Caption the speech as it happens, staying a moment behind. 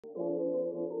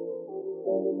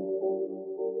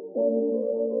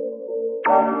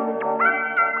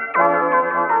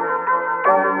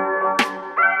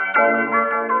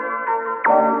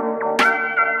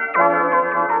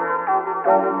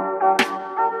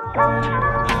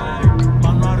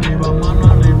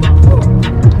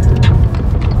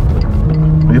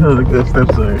Look at the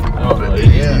steps there. Oh,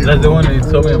 yeah. That's the one that you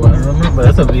told me about, remember? But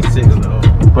that's a V6 though.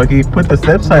 Like he put the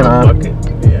step sign on. Fuck it.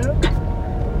 Yeah.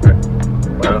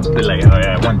 But I'll be like, oh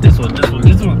yeah, I want this one, this one,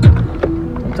 this one.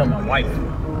 I'm telling my wife.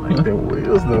 Like the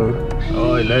wheels though.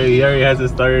 Oh, he already has it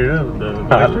started up. The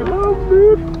I love,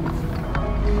 dude.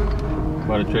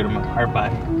 About to trade him a hard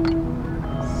buy.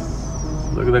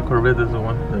 Look at that Corvette, that's the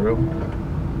one. The room.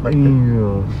 Like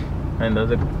damn. And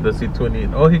that's the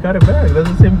C20. Oh, he got it back. That's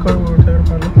the same car we were talking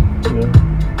about. Yeah.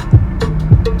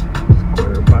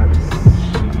 Square body.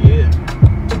 Yeah.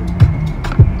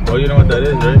 Oh, you know what that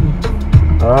is, right?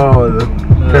 Oh, the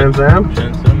Trans Am?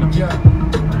 Trans Am. Yeah.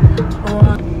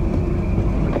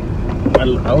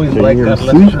 I always like that.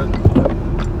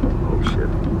 Oh shit.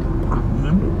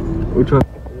 Which one?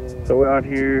 So we're out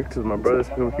here because my brother's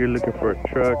over here looking for a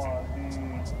truck.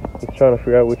 He's trying to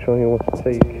figure out which one he wants to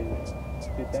take.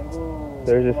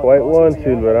 There's this white one,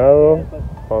 Silverado,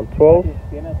 on 12.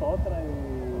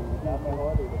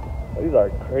 These are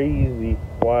crazy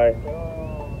white.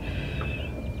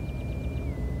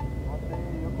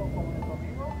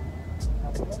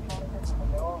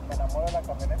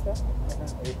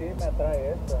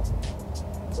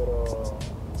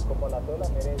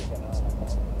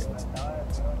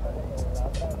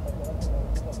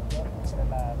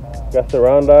 Got the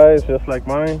round eyes just like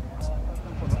mine.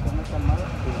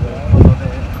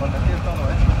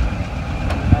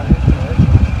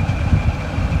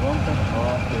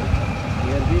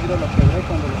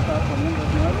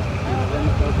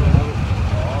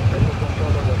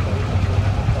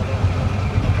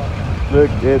 Look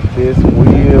at this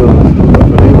wheel.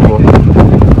 Unbelievable.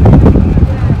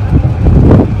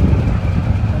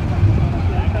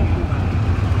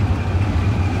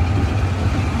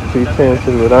 C10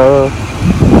 Silverado.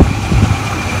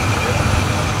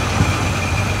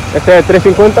 ¿Este es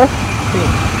 350? Sí.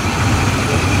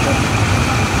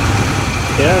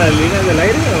 ¿Era las líneas del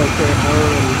aire o se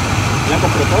dejaron la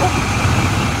compresora?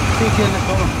 Sí, tiene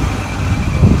todo.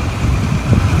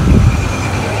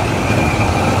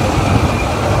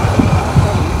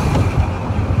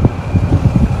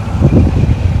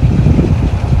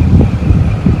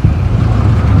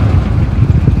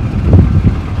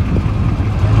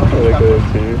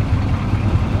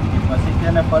 Así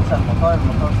tiene fuerza el motor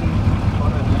sí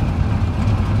corre bien.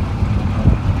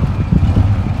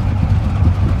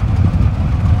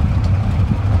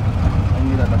 Ahí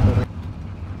mira la torre.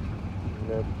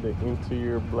 Got the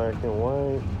interior black and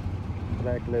white,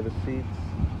 black leather seats.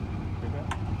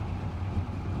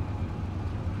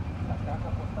 La caja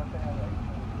portátil ahí.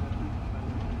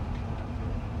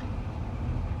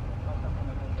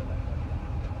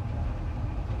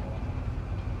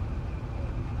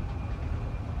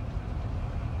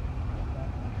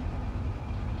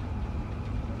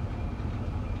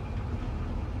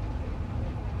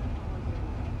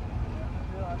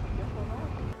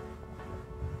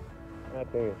 That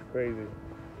thing is crazy.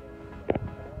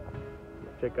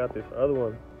 Check out this other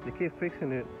one. They keep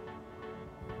fixing it,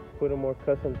 putting more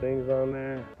custom things on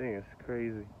there. That thing is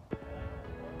crazy.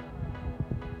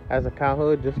 Has a cow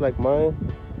hood just like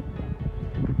mine.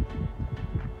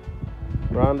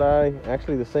 Round eye,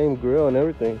 actually the same grill and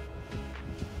everything.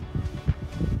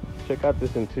 Check out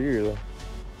this interior though.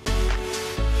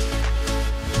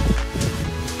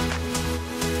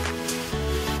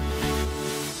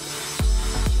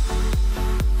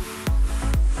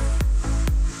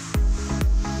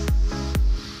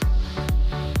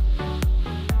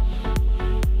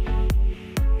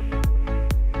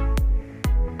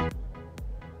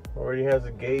 Already has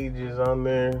the gauges on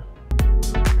there.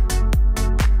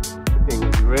 Everything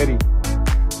is ready.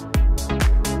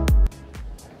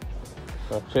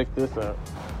 Now check this out.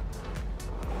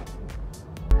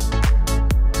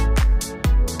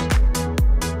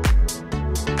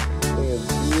 Thing is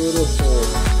beautiful.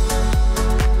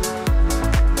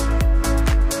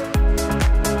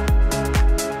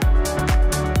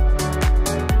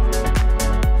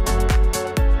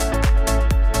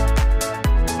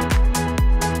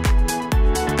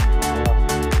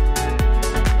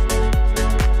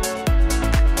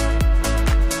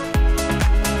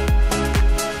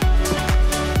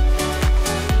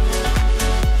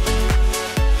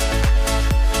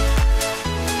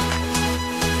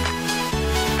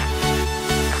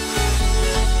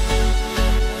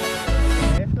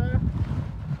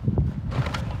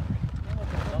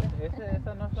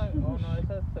 Esa no es la... Oh, no,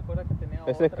 esa se acuerda que tenía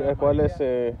Ese, otra ¿cuál es?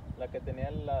 la que tenía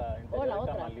la interior la de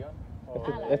otra. camaleón.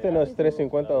 Este no es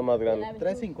 350 o más grande.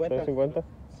 350. 350.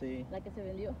 Sí. La que se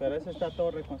vendió. Pero ese está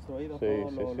todo reconstruido, Sí, todo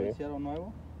sí, lo sí. hicieron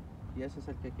nuevo. Y ese es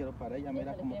el que quiero para ella.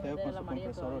 Mira Ese le como quiere tengo con meter su el amarillo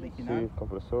compresor todavía. original. Sí,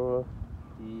 compresor.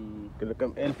 Y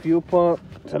El fuel pump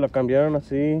se lo cambiaron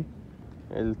así.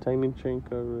 El timing chain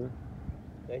cover.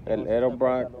 El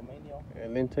aerobrock.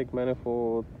 El intake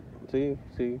manifold. Sí,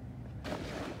 sí.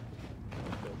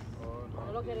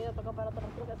 Yo lo quería tocar para otra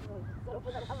truca, se lo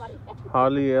puse a la amarilla.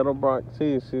 Holly aerobrock.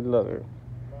 Sí, sí, leather.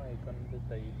 No, y con un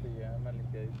detallito ya, una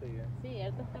limpiadita ya. Sí,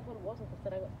 ahorita está curvoso,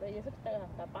 y eso que está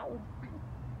tapado.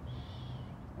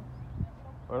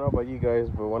 I don't know about you guys,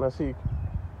 but when I see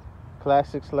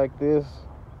classics like this,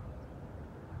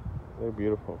 they're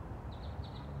beautiful.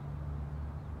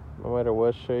 No matter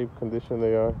what shape, condition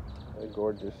they are, they're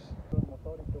gorgeous.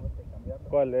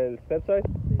 ¿Cuál? ¿El step side?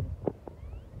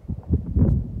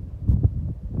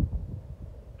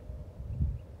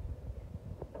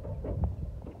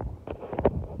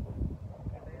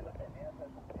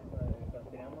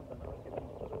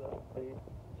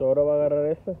 ¿So ahora va a agarrar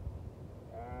este?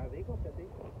 dijo que sí.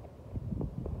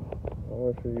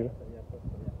 Vamos a seguir.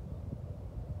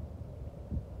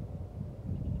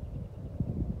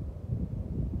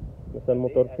 Está el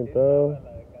motor pintado.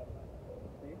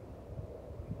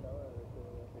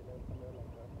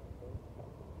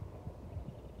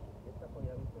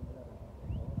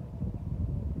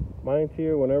 Mine's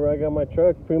here whenever I got my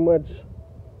truck, pretty much.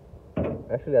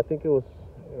 Actually, I think it was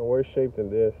in worse shape than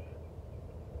this.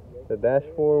 The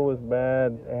dashboard was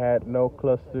bad. It had no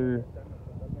cluster.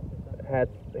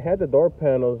 It had the door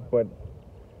panels, but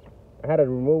I had to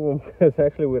remove them because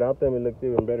actually without them it looked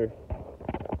even better.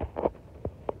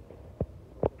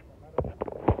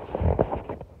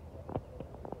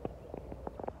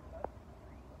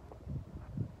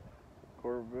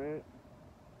 Corvette.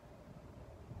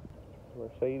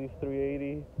 Mercedes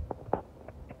 380.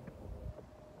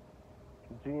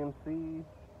 GMC.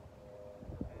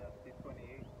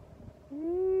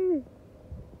 C28.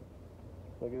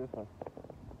 Look at this one.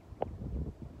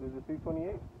 Is it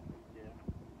 328? Yeah.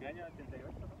 ¿Qué año?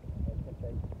 88,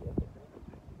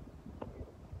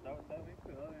 ¿no? Está bien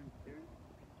cuidado en serio.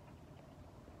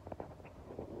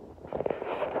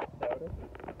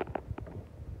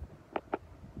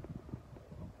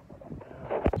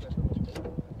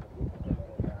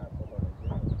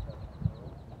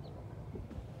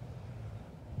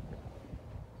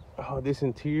 Oh, this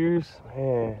interiors,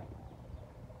 man.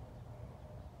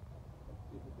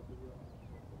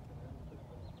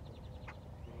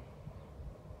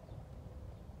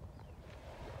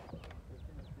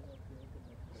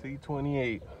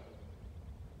 C28.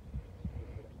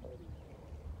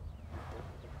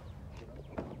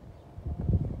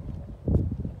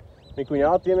 Mi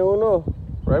cuñado tiene uno,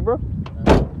 right, bro?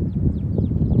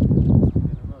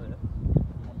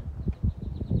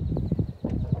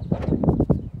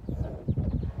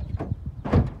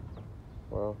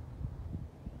 Wow.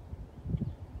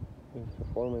 This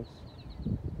performance.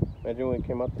 Imagine when it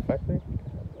came out the factory.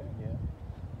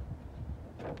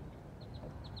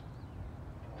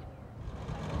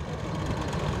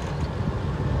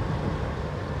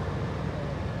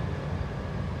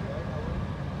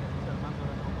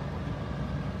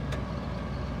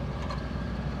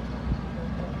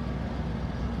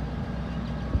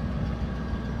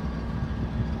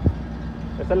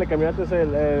 Esta le cambiaste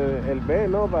el B,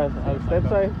 ¿no? Al step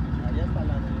side. Allá está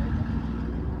la de ella.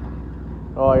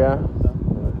 Oh, ya.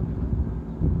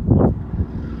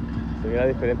 Se mira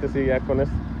diferente, sí, ya con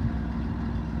esto.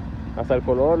 Hasta el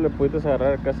color le pudiste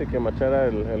agarrar casi que machara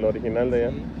el original de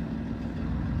allá. Sí.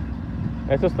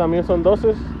 ¿Estos también son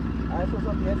 12? Ah, esos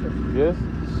son 10. 10.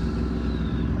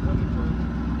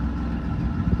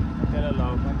 Que lo voy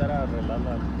a mandar a arreglar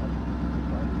la...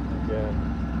 Yeah.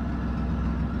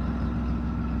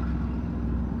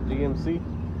 GMC.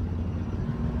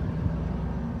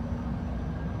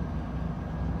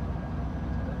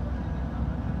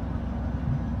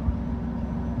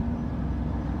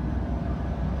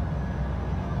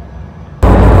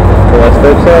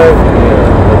 Step side,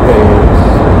 yeah, okay.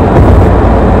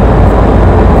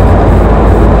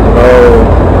 Oh,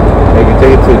 like you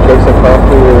take it to Trucks and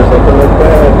Coffee or something like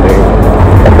that, I think.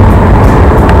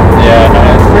 Yeah, no,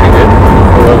 it's pretty good.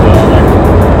 It was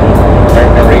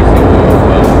like racing.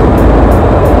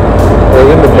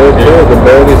 Even the boat too, the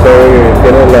boat is already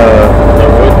tiene the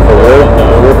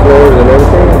wood floors and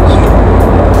everything.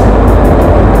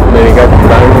 And then you got the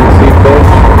diamond seat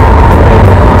bench.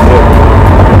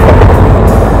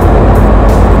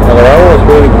 Now the other one was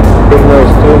pretty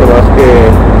nice too, nomás que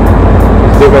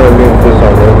it's still gonna need this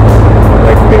on it.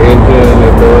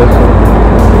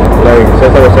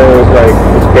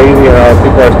 crazy how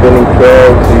people are stealing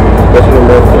trucks, especially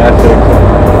more classics.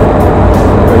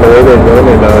 And the way they're doing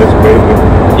it now is crazy.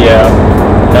 Yeah.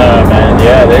 Nah, man.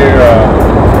 Yeah, they're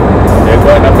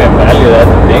going up in value. That's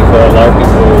the thing. So a lot of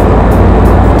people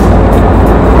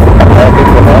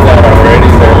know that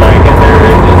already. They're like, and they're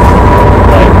just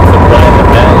like supply and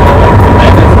demand. You know, like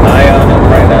demand is high on them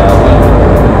right now.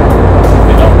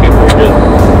 You know, people just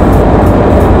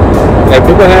like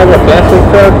people have a classic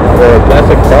truck or a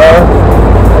classic car.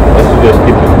 Let's just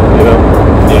keep it. You know.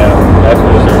 Yeah, that's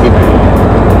for sure.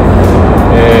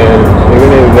 And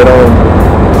even if they don't,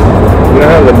 you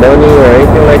don't have the money or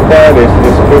anything like that,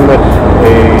 it's pretty much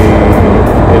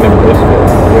an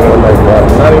investment, you know, like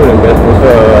not even investment,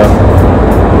 you're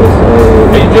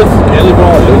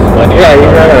going to lose money. Yeah,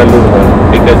 you're not gonna lose money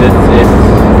because it's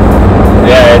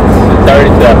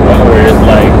already to that point where it's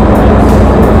like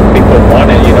people want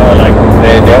it, you know, like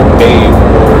they'll pay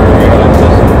for, you know,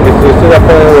 it's to that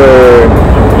point where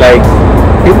like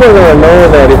people are gonna know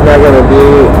that it's not gonna be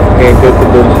in good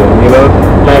condition, you know.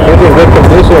 Like if it's in good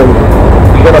condition,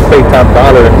 you're gonna pay top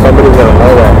dollar. Somebody's gonna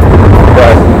know that.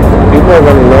 But people are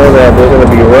gonna know that there's gonna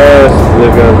be rust,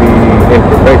 there's gonna be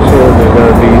imperfections, there's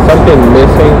gonna be something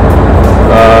missing,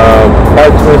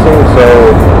 parts missing. So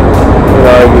you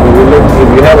know, if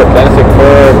you have a classic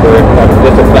truck or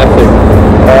just a classic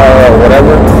car or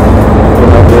whatever, you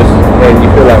know, and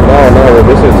you feel like, oh no, well,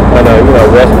 this is kind of, you know,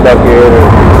 rust bucket or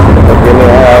you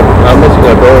know, I'm missing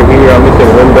a door here, I'm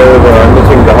missing windows, or I'm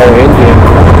missing the whole engine.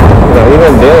 You know,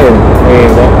 even then, I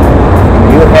mean,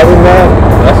 you having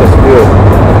that's a skill.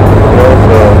 You know,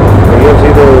 so when you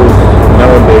see those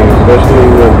nowadays, especially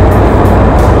with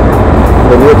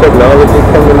the new technology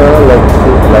coming out, like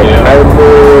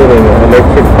hybrid and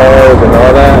electric cars and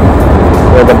all that,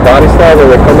 you know, the body style that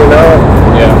they're coming out,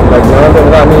 like now,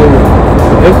 I mean,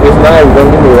 it's nice,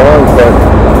 don't get me wrong, but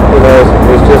you know,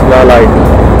 it's just not like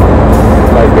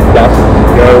the classics,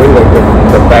 you know what I mean? Like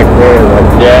the back then, like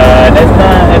and it's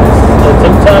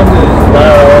sometimes it's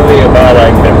not only about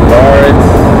like the car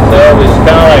itself. It's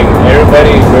kind of like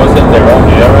everybody goes in their own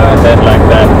era, and then like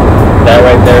that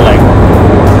right there, like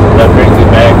that brings you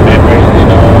back memories, you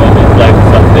know, and it's like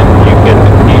something you get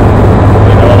to keep,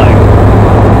 you know, like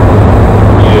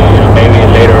you know, maybe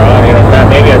later on, you know, not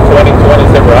maybe a 2020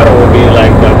 Silverado will be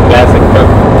like the classic truck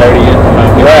 30 years from now.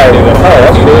 Right. Oh,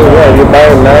 that's true. Yeah, you buy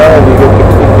it now, you get to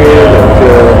keep it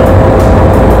until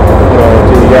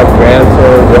you have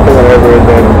grandsons or whatever,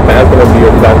 then that's gonna be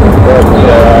your classic truck.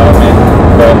 Yeah, I mean,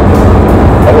 but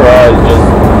overall, it's just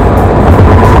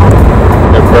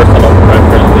their personal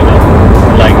preference, you know.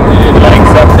 Like you like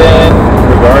something,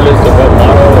 regardless of what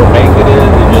model or make it is,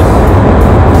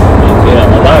 you know,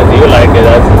 as long as you like it,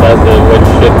 that's what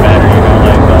should matter, you know.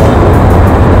 Like,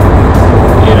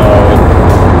 you know,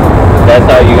 that's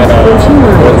how you're gonna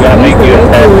make you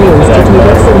attached to that car.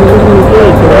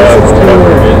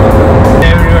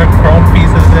 Everywhere, chrome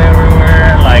pieces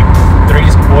everywhere, like 3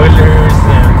 spoilers,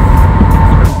 and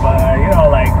you know,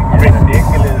 like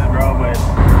ridiculous, bro. But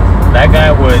that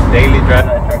guy would daily drive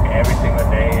that truck every single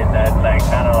day, and that like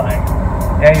kind of like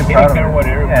he didn't care what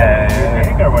everybody, he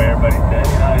didn't care what everybody said,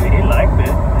 you know. He liked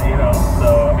it, you know.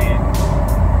 So I mean,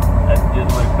 that's just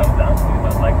what it comes down to, you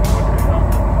know, like what, you know,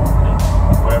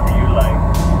 just whatever you like.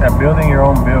 Yeah, building your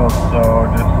own build, so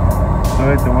just do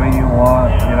it the way you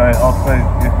want. You know, ultimately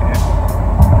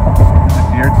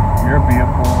it's your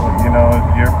vehicle, you know,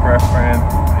 it's your preference,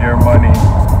 your money,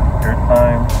 your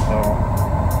time, so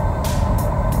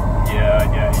yeah.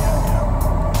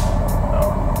 So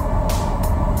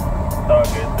it's all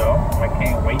good though. I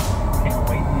can't wait,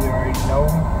 you already know.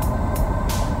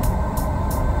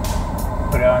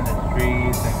 Put it on the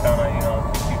streets and kind of, you know,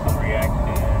 see people's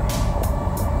reaction,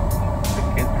 the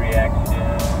kids' reaction,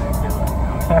 and be like,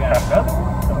 oh, you got another one?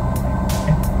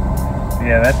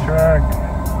 yeah, that truck,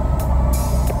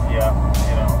 yeah,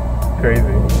 you know,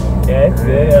 crazy. Yeah, it's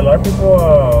good. A lot of people,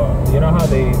 you know how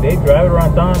they drive it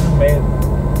around town, man,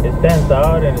 it stands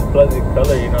out and it's fuzzy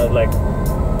color, you know, it's like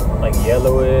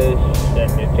yellowish,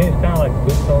 and it changes kind of like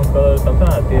two-tone color.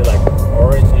 Sometimes I see it like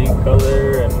orangey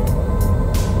color, and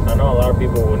I know a lot of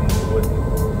people would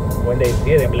when they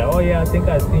see it, they'll be like, oh yeah, I think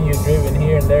I've seen you driven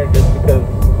here and there, just because,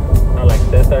 you know, like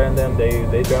Cesar and them,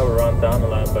 they drive around town a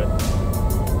lot, but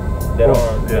they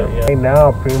don't. Yeah. Right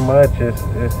now, pretty much is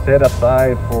set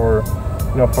aside for,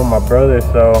 you know, for my brother.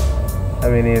 So, I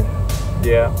mean, it's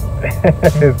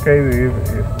crazy.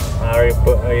 I already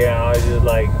put, I was just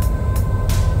like,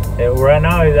 right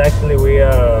now is actually we're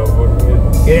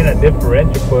getting a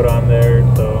differential put on there,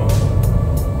 so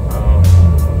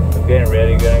we're getting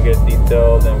ready, gonna get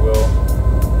detailed, and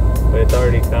but it's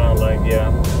already kind of like,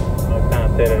 kind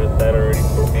of set it aside already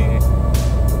for me.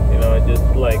 You know, just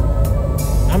like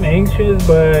I'm anxious,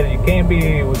 but you can't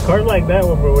be with cars like that,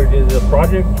 which is a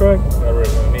project truck. I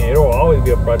mean, it'll always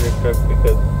be a project truck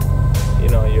because you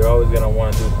know you're always gonna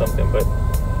want to do something, but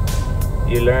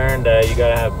you learn that you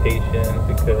gotta have patience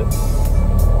because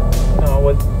you know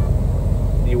what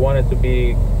you want it to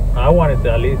be. I wanted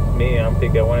to, at least me, I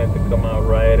wanted to come out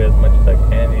right as much as I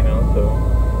can, you know, so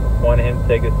I wanted him to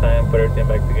take his time, put everything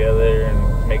back together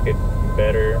and make it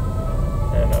better,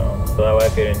 and so that way I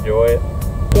could enjoy it.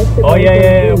 Oh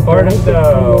yeah, part of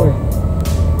the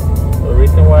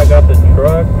reason why I got the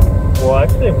truck, well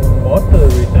actually most of the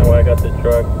reason why I got the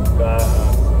truck,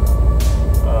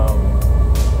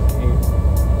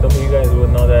 some of you guys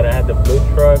would know that I had the blue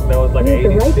truck that was like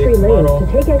an 86 model. To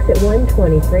take exit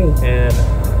 123. And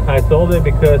I sold it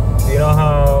because you know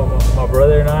how my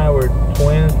brother and I were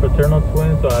twins, fraternal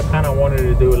twins, so I kind of wanted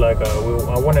to do like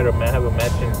I wanted to have a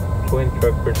matching twin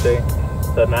truck per se.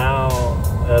 So now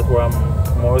that's where I'm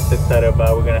most excited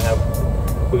about. We're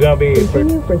gonna be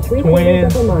twins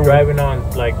driving on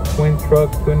like twin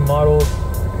trucks, twin models.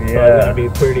 Yeah. So it's gonna be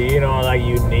pretty, you know, like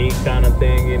unique kind of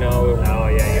thing, you know. Like, oh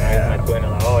yeah, you know, he's my twin.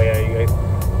 I'm like, oh yeah, you guys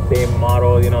same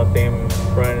model, you know, same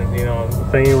front, you know,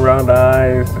 same round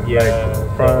eyes, yeah,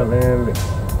 like front end.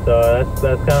 So that's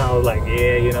kind of, I was like,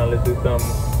 yeah, you know, let's do some,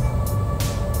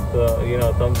 so you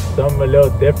know, some a little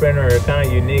different or kind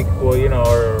of unique, well, you know,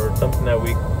 or something that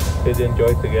we could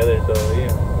enjoy together. So you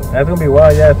know, that's gonna be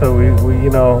wild, yeah. So we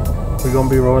you know, we're gonna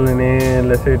be rolling in,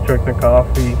 let's say trucks and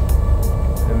coffee.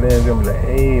 And then it's gonna be like,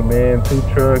 hey man, 2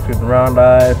 trucks with round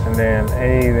eyes, and then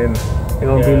hey, then they're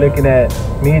gonna be looking at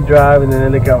me drive, and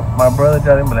then they look at my brother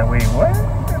drive, and be like, wait, what?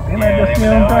 Didn't I just see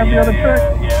him drive the other truck?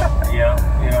 Yeah.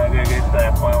 You know, it gets to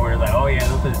that point where it's like, oh yeah,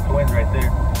 those are the twins right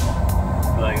there.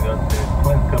 Like those are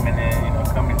twins coming in, you know,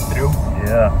 coming through.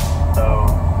 Yeah.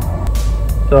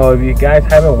 So if you guys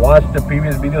haven't watched the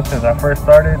previous video since I first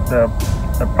started the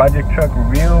project truck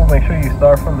review, make sure you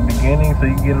start from the beginning so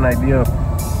you can get an idea of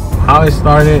how it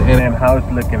started and then how it's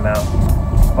looking now.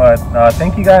 But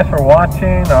thank you guys for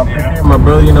watching. I appreciate my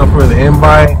brother, you know, for the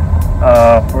invite,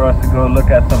 for us to go look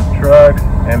at some trucks,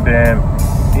 and then,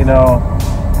 you know,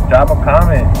 drop a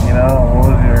comment. You know, what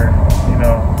was your, you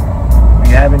know, if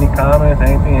you have any comments,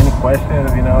 anything, any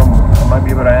questions, you know, I might be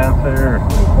able to answer, or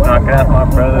you know, I can ask my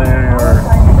brother, or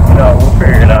you know, we'll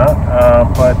figure it out.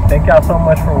 But thank y'all so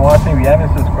much for watching. If you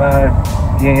haven't subscribed,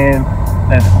 again,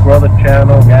 let's grow the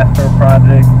channel, Gas Store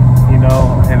Project, you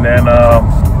know, and then I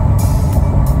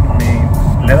mean,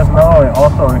 let us know, and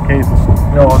also in case,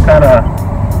 you know, what kind of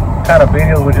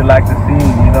videos would you like to see,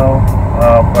 you know.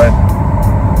 But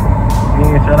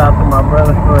again, shout out to my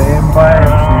brother for the invite.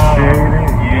 Appreciate it.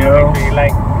 Yeah, you know, make sure you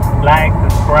like,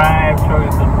 subscribe, show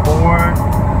your support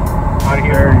out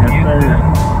here in Houston,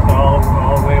 all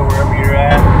the way wherever you're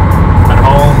at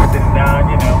home, sitting down,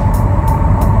 you know.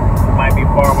 Might be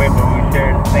far away, but we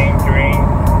share the same dreams.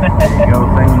 there you go,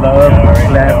 same love, You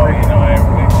already know.